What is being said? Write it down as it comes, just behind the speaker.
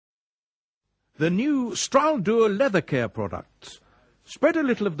The new Straldur Leather Care products. Spread a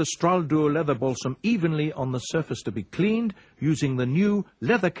little of the Straldur Leather Balsam evenly on the surface to be cleaned using the new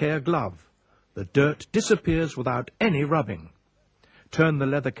Leather Care glove. The dirt disappears without any rubbing. Turn the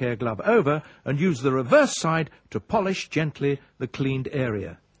Leather Care glove over and use the reverse side to polish gently the cleaned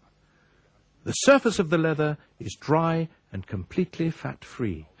area. The surface of the leather is dry and completely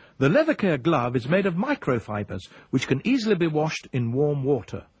fat-free. The Leather Care glove is made of microfibers, which can easily be washed in warm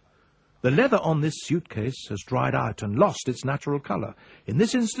water. The leather on this suitcase has dried out and lost its natural colour. In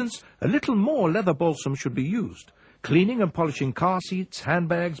this instance, a little more leather balsam should be used. Cleaning and polishing car seats,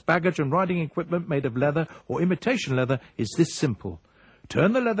 handbags, baggage and riding equipment made of leather or imitation leather is this simple.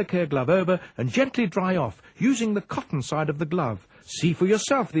 Turn the Leather Care glove over and gently dry off, using the cotton side of the glove. See for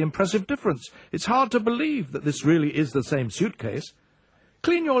yourself the impressive difference. It's hard to believe that this really is the same suitcase.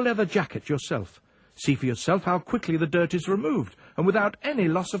 Clean your leather jacket yourself. See for yourself how quickly the dirt is removed, and without any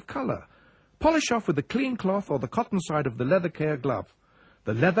loss of colour. Polish off with the clean cloth or the cotton side of the Leather Care glove.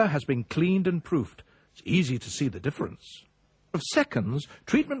 The leather has been cleaned and proofed. It's easy to see the difference. In seconds,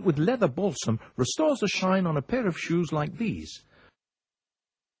 treatment with leather balsam restores the shine on a pair of shoes like these.